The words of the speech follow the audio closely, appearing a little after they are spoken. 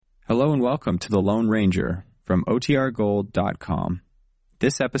Hello and welcome to The Lone Ranger from OTRGold.com.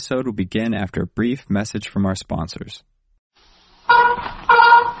 This episode will begin after a brief message from our sponsors.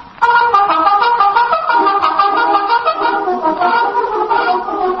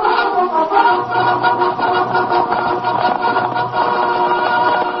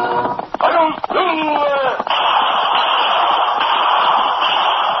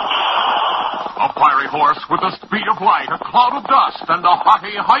 Horse with the speed of light, a cloud of dust, and a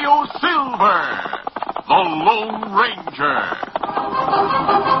hearty hi-yo silver, the Lone Ranger.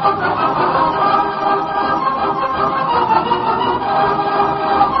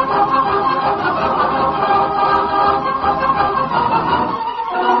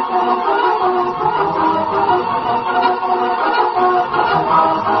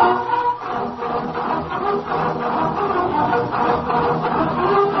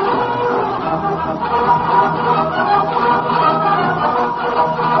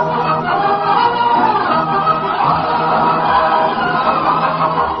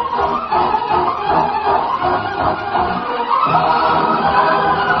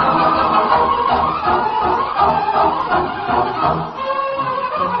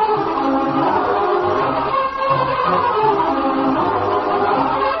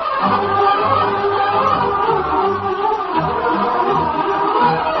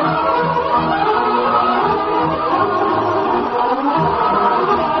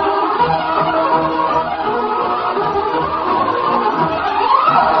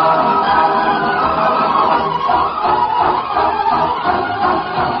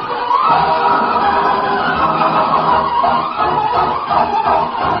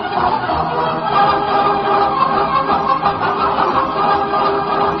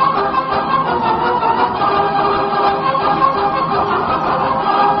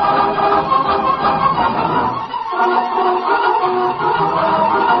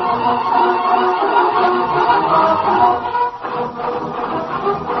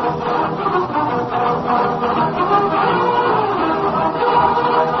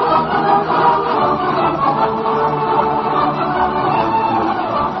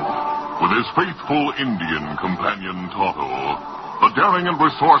 Indian companion Tonto, the daring and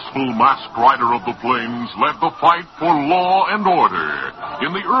resourceful masked rider of the plains led the fight for law and order in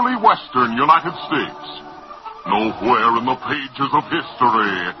the early western United States. Nowhere in the pages of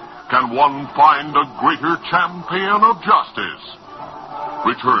history can one find a greater champion of justice.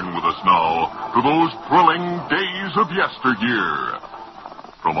 Return with us now to those thrilling days of yesteryear.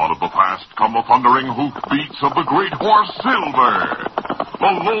 From out of the past come the thundering hoofbeats of the great horse Silver.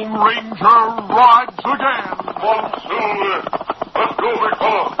 The Lone Ranger rides again. On Silver! Let's go, big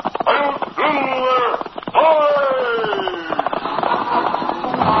fellow! I'm Silver!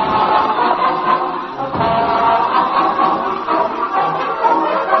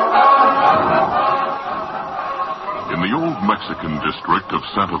 In the old Mexican district of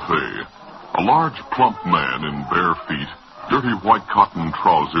Santa Fe, a large, plump man in bare feet, dirty white cotton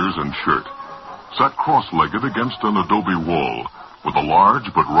trousers and shirt, sat cross-legged against an adobe wall, with a large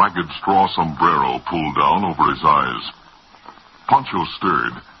but ragged straw sombrero pulled down over his eyes. Pancho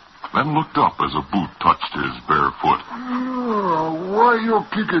stirred, then looked up as a boot touched his bare foot. Why you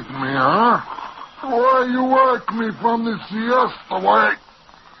kick at me, huh? Why you wake me from the siesta? Why?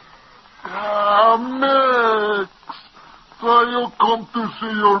 Mix! So you come to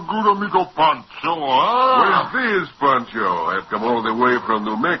see your good amigo Pancho, huh? Buenos dias, Pancho. I've come all the way from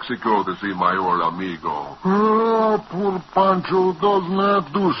New Mexico to see my old amigo. Poor Pancho does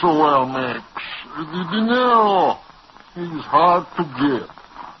not do so well, Mix. The dinero is hard to get.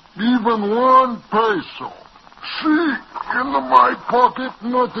 Even 1 peso. See, in my pocket,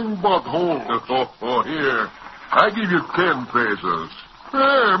 nothing but holes. Oh, here. I give you 10 pesos.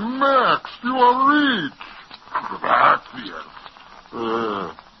 Hey, Max, you are rich. Gracias.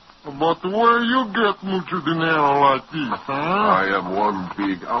 But where you get mucho dinero like this, huh? I am one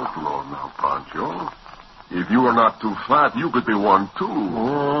big outlaw now, Pancho. If you are not too fat, you could be one, too.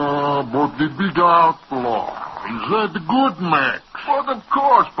 But the big outlaw, is that good, Max? But of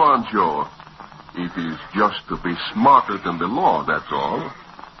course, Pancho. It is just to be smarter than the law, that's all.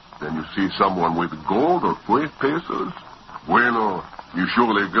 Then you see someone with gold or 12 pesos. Bueno, you show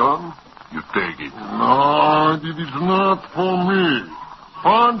the gun, you take it. No, it is not for me.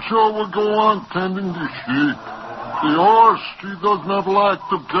 Pancho will go on tending the sheep. The horse, he does not like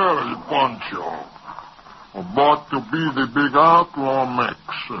to carry Pancho. But to be the big outlaw, Max,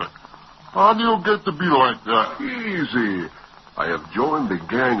 how do you get to be like that? Easy. I have joined the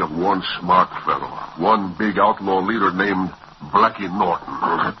gang of one smart fellow, one big outlaw leader named Blackie Norton.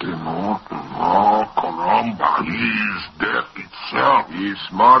 Blackie Norton? Oh, caramba. He's death itself. He's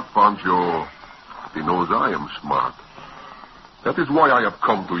smart, Pancho. He knows I am smart. That is why I have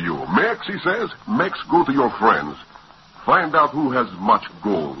come to you. Mex, he says, Mex, go to your friends. Find out who has much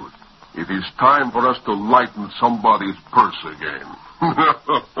gold. It is time for us to lighten somebody's purse again.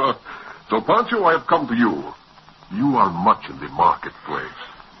 So, Pancho, I have come to you. You are much in the marketplace.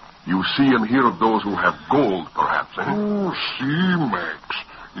 You see and hear of those who have gold, perhaps, eh? Oh, see, Max.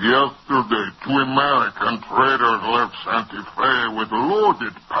 Yesterday, 2 American traders left Santa Fe with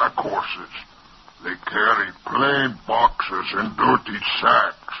loaded pack horses. They carry plain boxes and dirty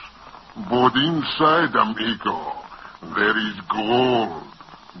sacks. But inside, amigo, there is gold.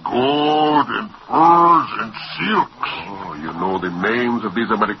 Gold and furs and silks. Oh, you know the names of these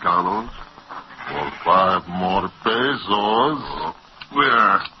Americanos? For 5 more pesos.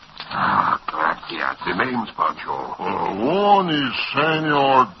 Where? Gracias. The names, Pancho. One is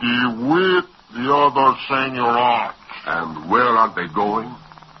Senor DeWitt, the other Senor Ott. And where are they going?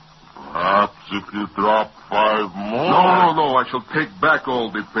 Perhaps if you drop 5 more... No. I shall take back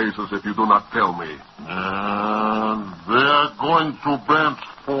all the pesos if you do not tell me. And they are going to Bent's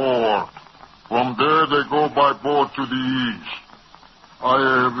Fort. From there they go by boat to the east. I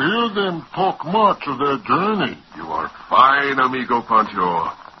have heard them talk much of their journey. You are fine, amigo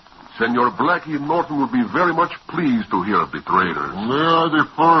Pancho. Senor Blackie Norton will be very much pleased to hear of the traders. They are the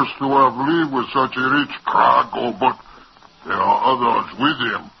first to have lived with such a rich cargo, but there are others with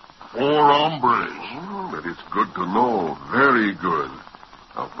him. 4 hombres. That is good to know. Very good.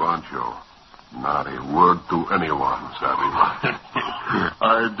 Now, Pancho, not a word to anyone, Savvy.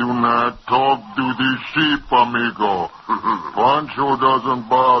 I do not talk to the sheep, amigo. Pancho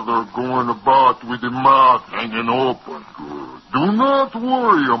doesn't bother going about with the mouth hanging open. Do not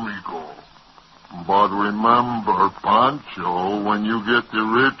worry, amigo. But remember, Pancho, when you get the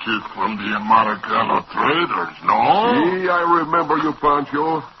riches from the Americano traders, no? See, I remember you,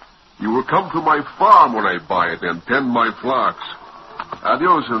 Pancho. You will come to my farm when I buy it and tend my flocks.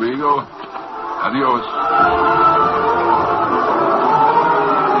 Adios, amigo. Adios.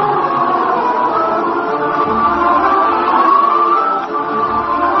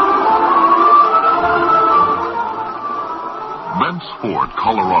 Bent's Fort,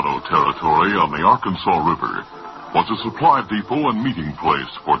 Colorado territory on the Arkansas River, was a supply depot and meeting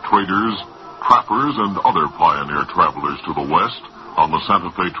place for traders, trappers, and other pioneer travelers to the west on the Santa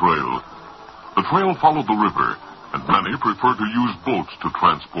Fe Trail. The trail followed the river, and many preferred to use boats to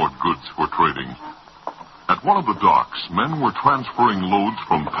transport goods for trading. At one of the docks, men were transferring loads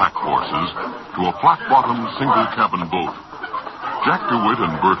from pack horses to a flat-bottomed single-cabin boat. Jack DeWitt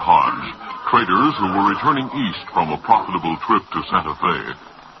and Bert Hodge, traders who were returning east from a profitable trip to Santa Fe,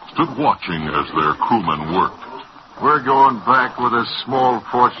 stood watching as their crewmen worked. We're going back with a small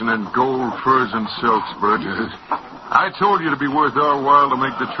fortune in gold, furs, and silks, Bert. I told you to be worth our while to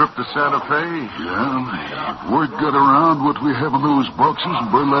make the trip to Santa Fe. Yeah, if word got around what we have in those boxes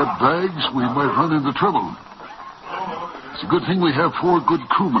and burlap bags, we might run into trouble. It's a good thing we have 4 good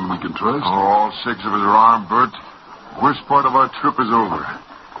crewmen we can trust. All 6 of us are armed, Bert. Worst part of our trip is over.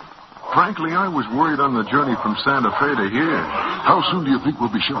 Frankly, I was worried on the journey from Santa Fe to here. How soon do you think we'll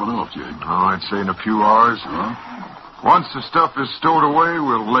be showing off, Jake? Oh, I'd say in a few hours. Huh? Once the stuff is stowed away,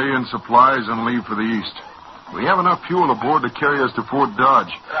 we'll lay in supplies and leave for the east. We have enough fuel aboard to carry us to Fort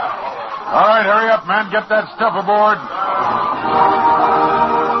Dodge. All right, hurry up, man. Get that stuff aboard.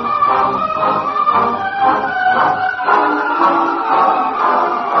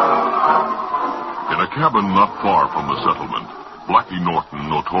 In a cabin not far from the settlement, Blackie Norton,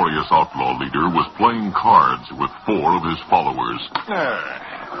 notorious outlaw leader, was playing cards with 4 of his followers.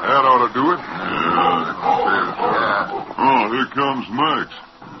 That ought to do it. Oh, here comes Max.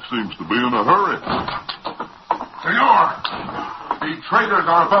 He seems to be in a hurry. Senor! The traders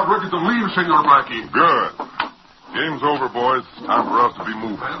are about ready to leave, Senor Blackie. Good. Game's over, boys. It's time for us to be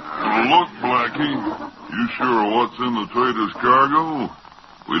moving. Look, Blackie, you sure of what's in the trader's cargo?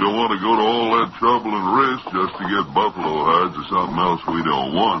 We don't want to go to all that trouble and risk just to get buffalo hides or something else we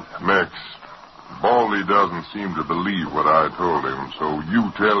don't want. Max, Baldy doesn't seem to believe what I told him, so you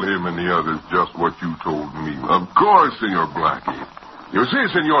tell him and the others just what you told me. Of course, Senor Blackie. You see,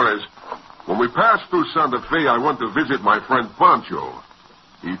 senores, when we passed through Santa Fe, I went to visit my friend Pancho.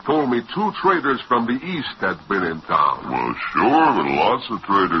 He told me 2 traders from the east had been in town. Well, sure, but lots of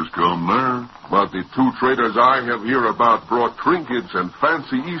traders come there. But the 2 traders I have heard about brought trinkets and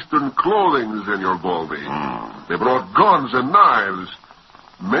fancy eastern clothing, Senor Baldy. They brought guns and knives.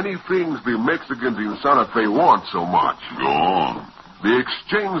 Many things the Mexicans in Santa Fe want so much. Go on. They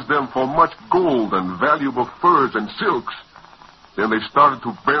exchange them for much gold and valuable furs and silks. Then they started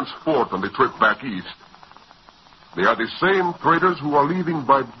to Bent's Fort on the trip back east. They are the same traders who are leaving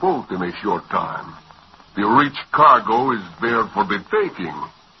by boat in a short time. The rich cargo is there for the taking.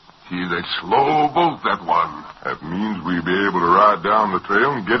 She's a slow boat, that one. That means we'll be able to ride down the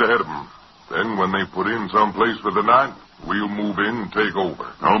trail and get ahead of them. Then when they put in someplace for the night, we'll move in and take over.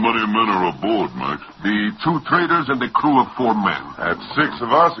 How many men are aboard, Max? The 2 traders and the crew of 4 men. That's 6 of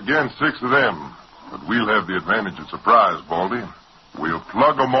us against 6 of them. But we'll have the advantage of surprise, Baldy. We'll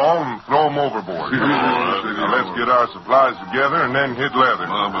plug them all and throw them overboard. Now let's get our supplies together and then hit leather.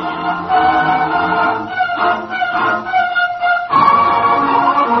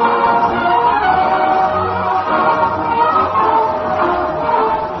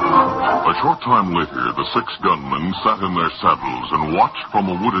 A short time later, the 6 gunmen sat in their saddles and watched from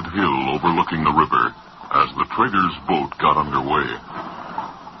a wooded hill overlooking the river as the traders' boat got underway.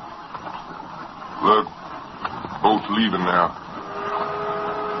 Look, boat's leaving now.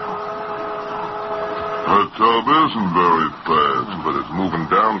 That tub isn't very fast, But it's moving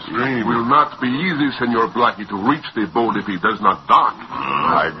downstream. It will not be easy, Senor Blackie, to reach the boat if he does not dock.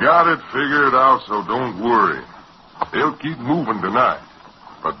 I got it figured out, so don't worry. They'll keep moving tonight.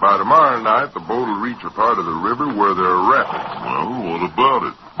 But by tomorrow night, the boat will reach a part of the river where there are rapids. Well, what about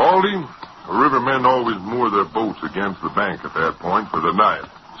it? Baldy, the rivermen always moor their boats against the bank at that point for the night.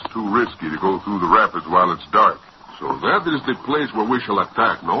 It's too risky to go through the rapids while it's dark. So that is the place where we shall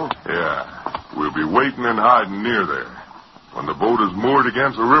attack, no? Yeah. We'll be waiting and hiding near there. When the boat is moored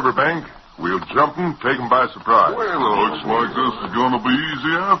against the riverbank, we'll jump them, take them by surprise. Well, it looks like this is going to be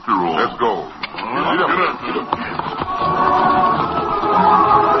easy after all. Let's go. Get up.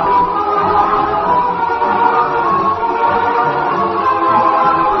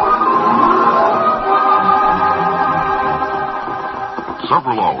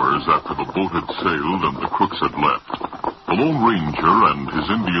 Several hours after the boat had sailed and the crooks had left, the Lone Ranger and his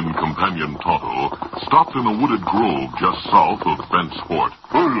Indian companion Tonto stopped in a wooded grove just south of Bent's Fort.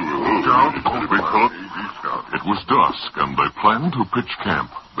 It was dusk, and they planned to pitch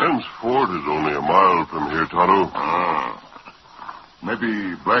camp. Bent's Fort is only a mile from here, Tonto.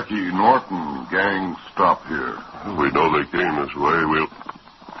 Maybe Blackie Norton gang stop here. We know they came this way.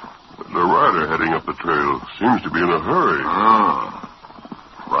 The rider heading up the trail seems to be in a hurry.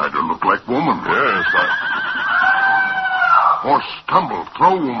 Rider look like woman. Yes, Horse stumble,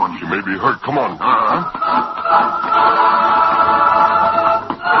 throw woman. She may be hurt. Come on.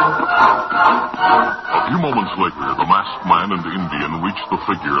 A few moments later, the masked man and Indian reached the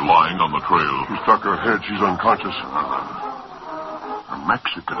figure lying on the trail. She struck her head. She's unconscious. A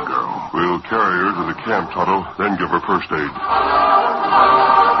Mexican girl. We'll carry her to the camp, Tonto, then give her first aid.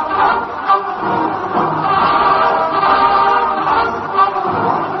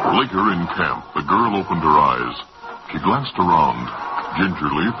 Later in camp, the girl opened her eyes. She glanced around,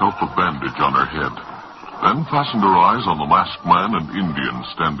 gingerly felt the bandage on her head, then fastened her eyes on the masked man and Indian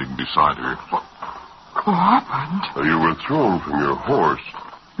standing beside her. What happened? You were thrown from your horse.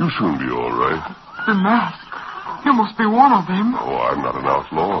 You'll soon be all right. The mask. You must be one of them. Oh, I'm not an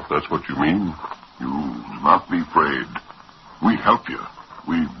outlaw, if that's what you mean. You not be afraid. We help you.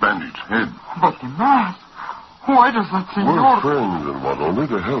 We bandage head. But the mask. Why does that We're senor... friends and want only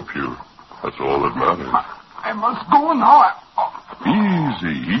to help you. That's all that matters. I must go now.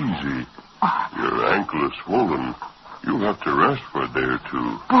 Easy. Your ankle is swollen. You'll have to rest for a day or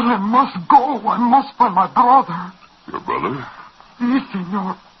 2. But I must go. I must find my brother. Your brother? Yes,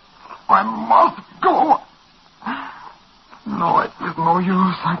 senor. I must go. No, it is no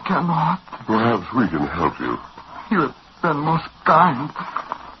use. I cannot. Perhaps we can help you. You have been most kind.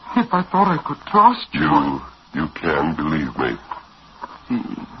 If I thought I could trust you... You can believe me.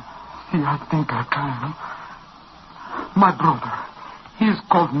 See, I think I can. My brother, he is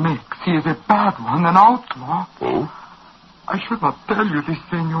called Mix. He is a bad one, an outlaw. Oh? I should not tell you this,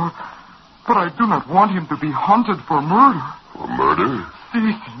 senor, but I do not want him to be hunted for murder. For murder?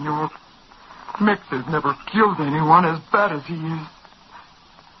 See, senor, Mix has never killed anyone as bad as he is.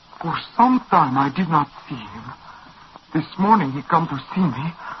 For some time I did not see him. This morning he come to see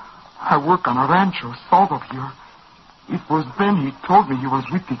me. I work on a rancho south of here. It was then he told me he was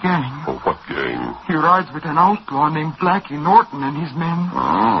with the gang. Oh, what gang? He rides with an outlaw named Blackie Norton and his men.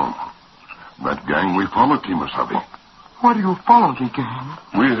 Oh. That gang we follow, Kimasabi. Why do you follow the gang?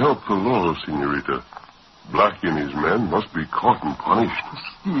 We help the law, senorita. Blackie and his men must be caught and punished.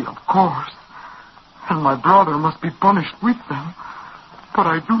 See, of course. And my brother must be punished with them. But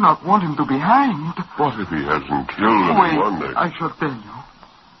I do not want him to be hanged. What if he hasn't killed anyone? Wait, I shall tell you.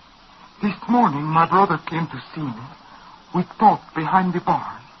 This morning, my brother came to see me. We talked behind the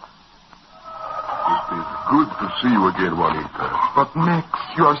barn. It is good to see you again, Juanita. But, Mex,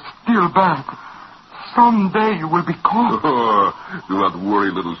 you are still bad. Someday you will be caught. Oh, do not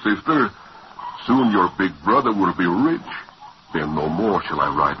worry, little sister. Soon your big brother will be rich. Then no more shall I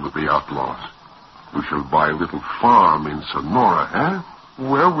ride with the outlaws. We shall buy a little farm in Sonora, eh?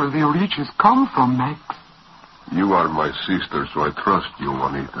 Where will the riches come from, Mex? You are my sister, so I trust you,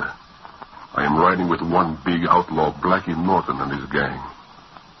 Juanita. I am riding with one big outlaw, Blackie Norton, and his gang.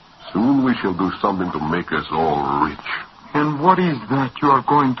 Soon we shall do something to make us all rich. And what is that you are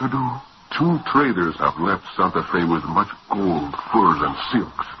going to do? 2 traders have left Santa Fe with much gold, furs, and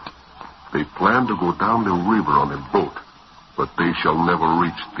silks. They plan to go down the river on a boat, but they shall never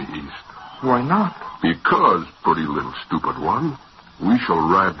reach the east. Why not? Because, pretty little stupid one, we shall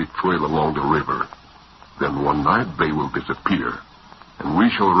ride the trail along the river. Then one night they will disappear, and we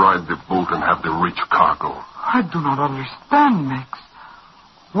shall ride the boat and have the rich cargo. I do not understand, Mex.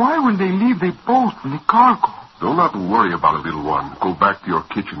 Why will they leave the boat and the cargo? Do not worry about it, little one. Go back to your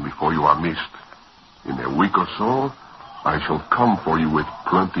kitchen before you are missed. In a week or so, I shall come for you with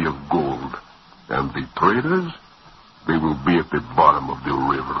plenty of gold. And the traders, they will be at the bottom of the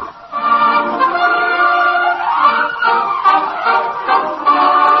river.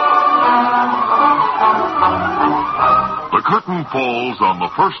 The curtain falls on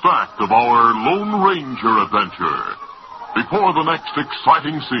the first act of our Lone Ranger adventure. Before the next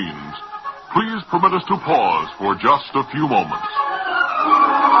exciting scenes, please permit us to pause for just a few moments.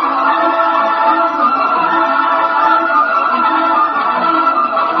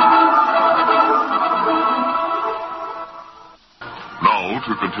 Now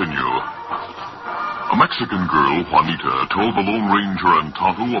to continue. A Mexican girl, Juanita, told the Lone Ranger and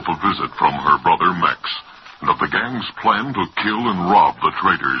Tonto of a visit from her brother Mex and of the gang's plan to kill and rob the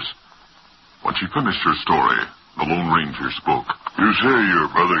traders. When she finished her story, the Lone Ranger spoke. You say your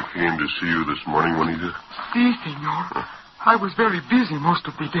brother came to see you this morning, Juanita? Si, senor. I was very busy most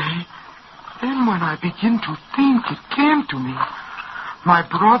of the day. Then when I begin to think, it came to me. My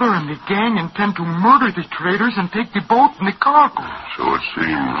brother and the gang intend to murder the traders and take the boat and the cargo. So it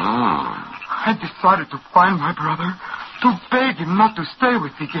seems. I decided to find my brother, to beg him not to stay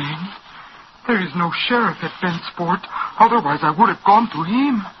with the gang. There is no sheriff at Bentsport. Otherwise, I would have gone to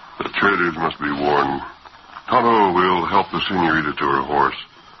him. The traders must be warned. Tonto will help the senorita to her horse.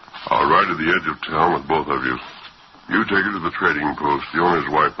 I'll ride to the edge of town with both of you. You take her to the trading post. The owner's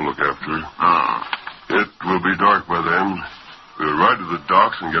wife will look after her. It will be dark by then. We'll ride to the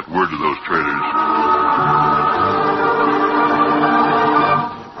docks and get word to those traders.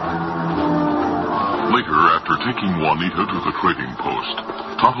 Later, after taking Juanita to the trading post,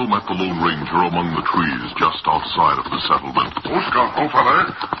 Tonto met the Lone Ranger among the trees just outside of the settlement. Oh, Scout. Oh,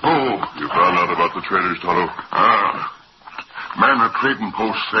 fella. Oh, you found out about the traders, Tonto? Man at trading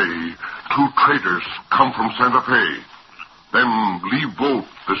post say 2 traders come from Santa Fe. Then leave boat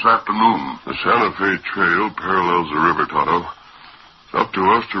this afternoon. The Santa Fe Trail parallels the river, Tonto. It's up to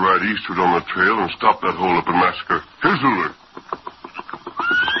us to ride eastward on the trail and stop that hold-up and massacre. Here's Zulu.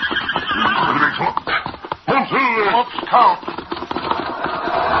 Come, Zulu. Up, Scout.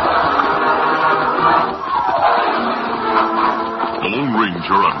 The Lone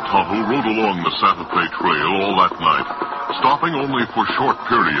Ranger and Tonto rode along the Santa Fe Trail all that night, stopping only for short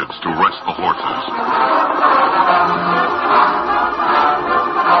periods to rest the horses.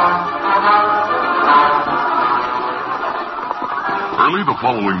 Early the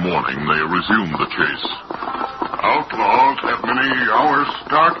following morning, they resumed the chase. Outlaws have many hours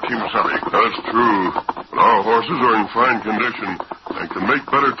start, Kimasabi. That's true. But our horses are in fine condition and can make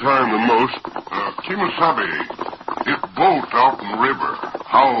better time than most. Kimasabi, if boat out in river,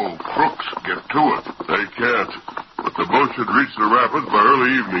 how crooks get to it? They can't. But the boat should reach the rapids by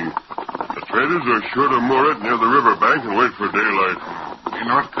early evening. The traders are sure to moor it near the river bank and wait for daylight. Did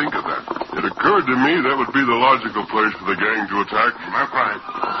not think of that. It occurred to me that would be the logical place for the gang to attack. That's right.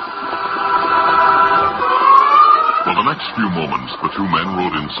 For the next few moments, the 2 men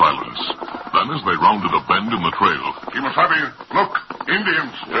rode in silence. Then, as they rounded a bend in the trail... Kimasabi, look,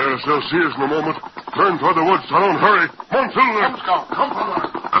 Indians. Yes, they'll see us in a moment. Turn toward the woods, Tonto, and hurry. Come on, Silver. Come, Scout, come forward.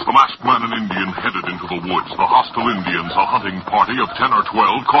 As the masked man and Indian headed into the woods, the hostile Indians, a hunting party of 10 or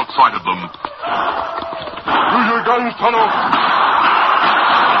 12, caught sight of them. Use your guns, Tonto.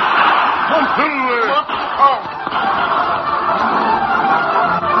 Come, Silver. Come.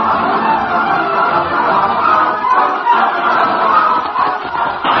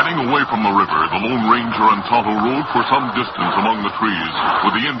 Away from the river, the Lone Ranger and Tonto rode for some distance among the trees,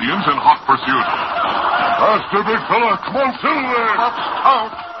 with the Indians in hot pursuit. Faster, big fella. Come on, Silver.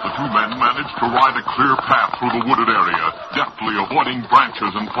 Out. The two men managed to ride a clear path through the wooded area, deftly avoiding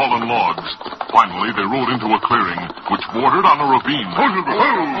branches and fallen logs. Finally, they rode into a clearing, which bordered on a ravine.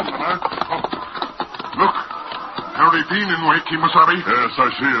 Look. A ravine in Wakey, Masabi. Yes,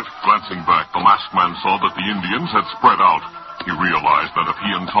 I see it. Glancing back, the masked man saw that the Indians had spread out. He realized that if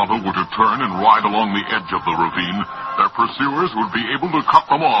he and Tonto were to turn and ride along the edge of the ravine, their pursuers would be able to cut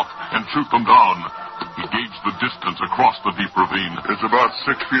them off and shoot them down. He gauged the distance across the deep ravine. It's about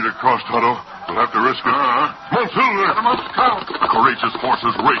 6 feet across, Tonto. We'll have to risk it. The courageous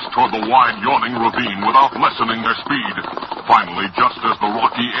horses raced toward the wide, yawning ravine without lessening their speed. Finally, just as the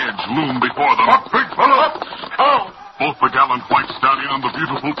rocky edge loomed before them... Up, big fellow! Up! Both the gallant white stallion and the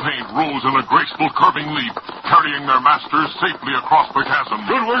beautiful paint rose in a graceful curving leap, carrying their masters safely across the chasm.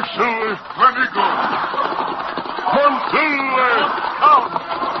 Good work, Silver. Let me go. Come, Silver!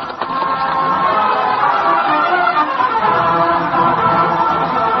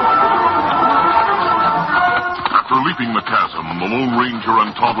 After leaping the chasm, the Lone Ranger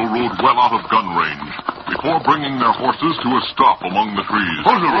and Tonto rode well out of gun range, before bringing their horses to a stop among the trees.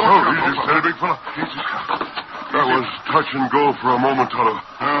 Easy, steady, big fella. That was touch and go for a moment, Tonto.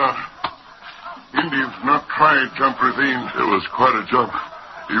 Indians not tried jump ravine. It was quite a jump,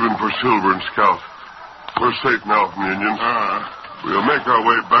 even for Silver and Scout. We're safe now from the Indians. We'll make our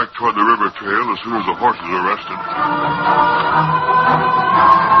way back toward the river trail as soon as the horses are rested.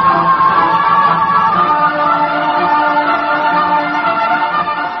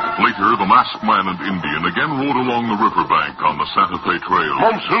 Later, the masked man and Indian again rode along the riverbank on the Santa Fe Trail.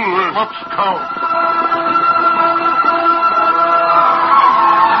 Come, Silver. Up, Scout.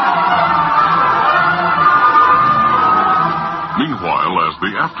 Meanwhile, as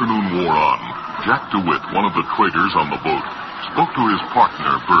the afternoon wore on, Jack DeWitt, one of the traders on the boat, spoke to his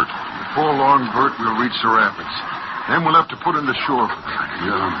partner, Bert. Before long, Bert, we'll reach the rapids. Then we'll have to put in the shore for the night.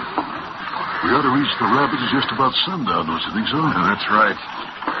 Yeah. We ought to reach the rapids just about sundown, don't you think so? Yeah, that's right.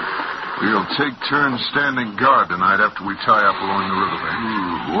 We'll take turns standing guard tonight after we tie up along the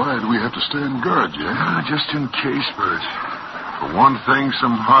riverbank. Why do we have to stand guard, Jack? Just in case, Bert. For one thing,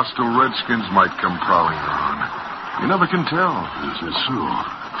 some hostile redskins might come prowling around. You never can tell. Yes, that's so.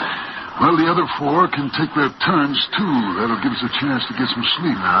 Well, the other four can take their turns, too. That'll give us a chance to get some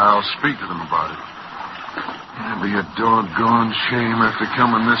sleep. I'll speak to them about it. It'd be a doggone shame after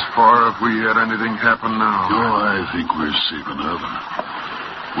coming this far if we had anything happen now. Oh, I think we're safe enough.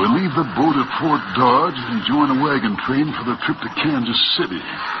 We'll leave the boat at Fort Dodge and join a wagon train for the trip to Kansas City.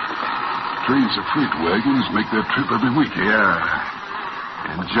 Trains of freight wagons make that trip every week. Yeah.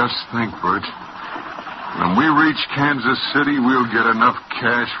 And just think, Bert. When we reach Kansas City, we'll get enough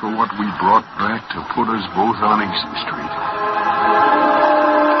cash for what we brought back to put us both on Easy Street.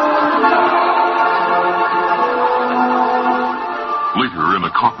 Later, in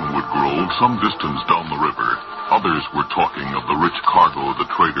a cottonwood grove some distance down the river, others were talking of the rich cargo the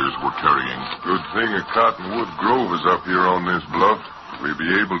traders were carrying. Good thing a cottonwood grove is up here on this bluff. We'll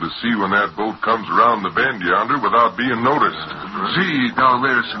be able to see when that boat comes around the bend yonder without being noticed. See, down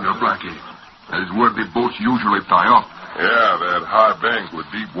there, Senor Blackie. That is where the boats usually tie up. Yeah, that high bank with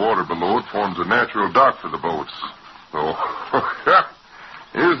deep water below it forms a natural dock for the boats. So,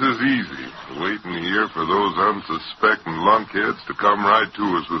 this is easy. Waiting here for those unsuspecting lunkheads to come right to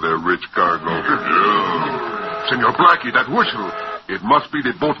us with their rich cargo. Senor Blackie, that whistle. It must be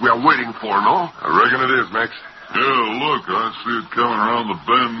the boat we are waiting for, no? I reckon it is, Max. Yeah, look, I see it coming around the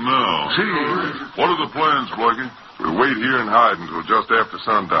bend now. See? What are the plans, Blackie? We'll wait here and hide until just after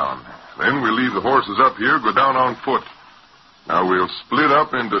sundown. Then we'll leave the horses up here, go down on foot. Now we'll split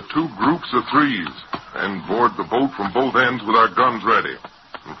up into 2 groups of 3s and board the boat from both ends with our guns ready.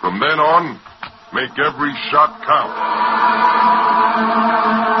 And from then on, make every shot count.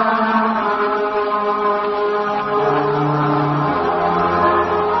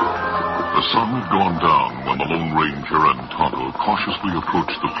 The sun had gone down when the Lone Ranger and Tonto cautiously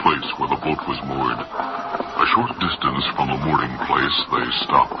approached the place where the boat was moored. A short distance from the mooring place, they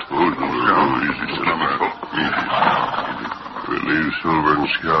stopped. Easy, We'll leave Silver and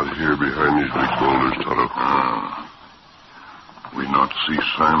Scout here behind these big boulders, Tonto. We not see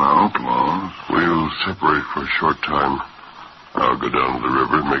sign of outlaws. We'll separate for a short time. I'll go down to the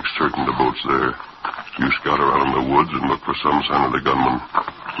river and make certain the boat's there. You scout around in the woods and look for some sign of the gunman.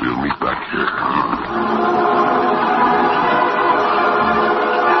 We'll meet back here.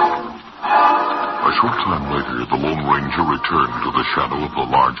 A short time later, the Lone Ranger returned to the shadow of the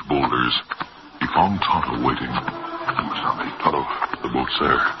large boulders. He found Tonto waiting. Tonto, the boat's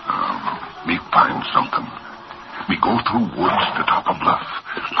there. Me find something. Me go through woods to top a bluff.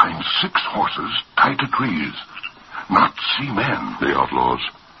 Find 6 horses tied to trees. Not see men. The outlaws.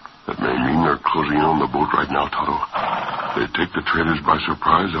 That may mean they're closing in on the boat right now, Tonto. They take the traders by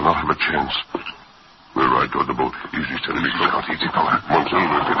surprise, they'll not have a chance. We'll ride toward the boat. Easy, steady. Scout, easy, fella. Monsoon,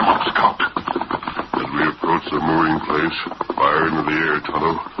 we'll get him up, Scout. As we approach the mooring place, fire into the air,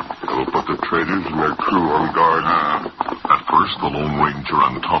 Tonto. That'll put the traders and their crew on guard. At first, the Lone Ranger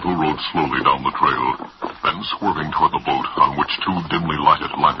and Tonto rode slowly down the trail. Then, swerving toward the boat, on which two dimly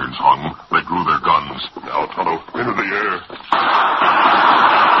lighted lanterns hung, they drew their guns. Now, Tonto, into the air.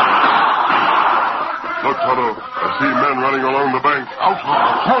 Look, Tonto, I see men running along the bank. Out,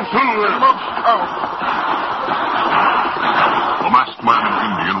 Silver! Out! The masked man and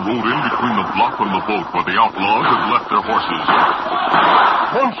Indian rode in between the bluff and the boat where the outlaws had left their horses.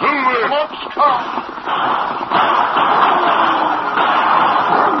 Silver!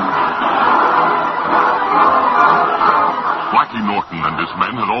 Blackie Norton and his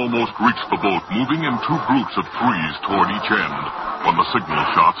men had almost reached the boat, moving in two groups of threes toward each end, when the signal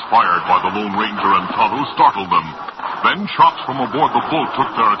shots fired by the Lone Ranger and Tonto startled them. Then shots from aboard the boat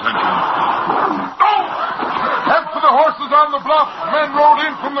took their attention. Head for the horses on the bluff. Men rode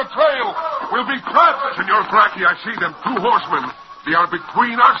in from the trail. We'll be trapped. Senor Blackie, I see them. Two horsemen. They are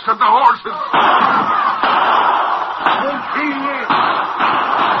between us and the horses.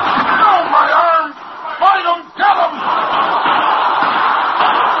 No, my arm! Fight them! Get them!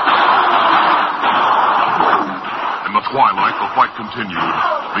 In the twilight, the fight continued.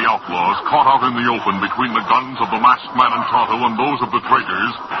 The outlaws, caught out in the open between the guns of the masked man and Tonto and those of the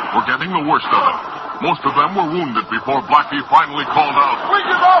traders, were getting the worst of it. Most of them were wounded before Blackie finally called out. We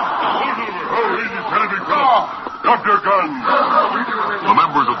give up! Easy, steady, big fella. Drop your guns. The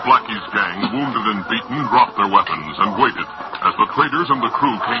members of Blackie's gang, wounded and beaten, dropped their weapons and waited as the traders and the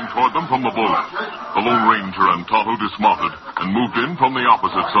crew came toward them from the boat. The Lone Ranger and Tonto dismounted and moved in from the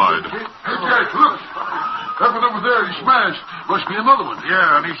opposite side. Hey, Jack, look. That one over there, he smashed. Must be another one.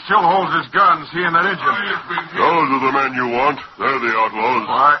 Yeah, and he still holds his guns, he and that Indian. Those are the men you want. They're the outlaws.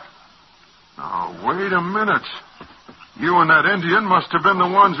 Why? Now, wait a minute. You and that Indian must have been the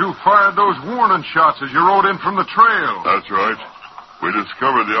ones who fired those warning shots as you rode in from the trail. That's right. We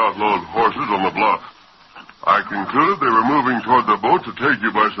discovered the outlawed horses on the bluff. I concluded they were moving toward the boat to take you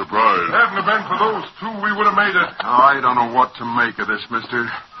by surprise. Hadn't it been for those two, we would have made it. I don't know what to make of this, mister.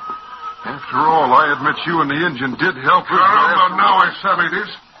 After all, I admit you and the Indian did help us. Caramba, now I savvy this.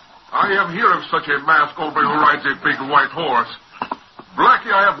 I am here of such a masked hombre who rides a big white horse.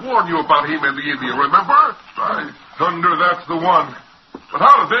 Blackie, I have warned you about him and the Indian, remember? By thunder, that's the one. But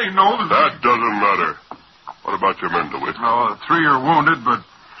how do they know that... That doesn't matter. What about your men, DeWitt? Oh, 3 are wounded, but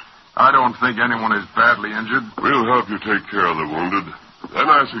I don't think anyone is badly injured. We'll help you take care of the wounded. Then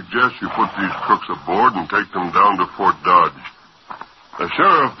I suggest you put these crooks aboard and take them down to Fort Dodge. The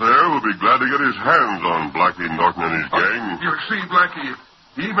sheriff there will be glad to get his hands on Blackie Norton and his gang. You see, Blackie,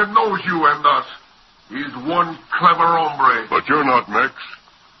 he even knows you and us. He's one clever hombre. But you're not, Mex.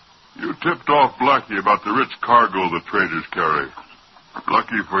 You tipped off Blackie about the rich cargo the traders carry.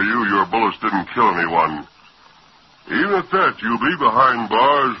 Lucky for you, your bullets didn't kill anyone. Even at that, you'll be behind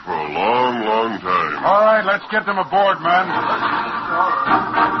bars for a long, long time. All right, let's get them aboard, man.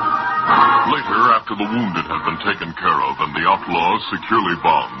 Later, after the wounded had been taken care of and the outlaws securely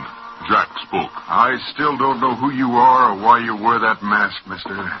bound, Jack spoke. I still don't know who you are or why you wear that mask,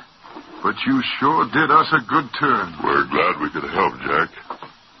 mister. But you sure did us a good turn. We're glad we could help, Jack.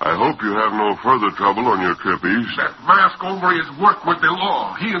 I hope you have no further trouble on your trip east. That masked hombre is worked with the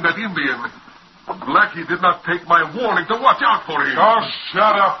law, he and that Indian. Blackie did not take my warning to watch out for him. Oh,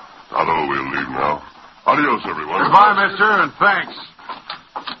 shut up. Tonto, we'll leave now. Adios, everyone. Goodbye, mister, and thanks.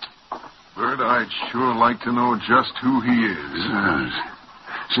 Bert, I'd sure like to know just who he is. Yes.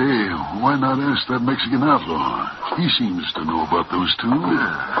 Say, why not ask that Mexican outlaw? He seems to know about those two.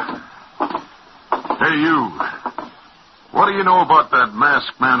 Hey, you. What do you know about that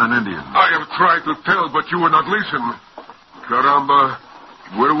masked man and Indian? I have tried to tell, but you would not listen. Caramba,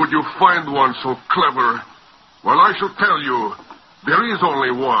 where would you find one so clever? Well, I shall tell you. There is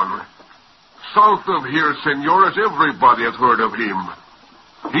only one. South of here, senores, everybody has heard of him.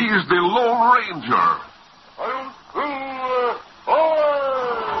 He is the Lone Ranger.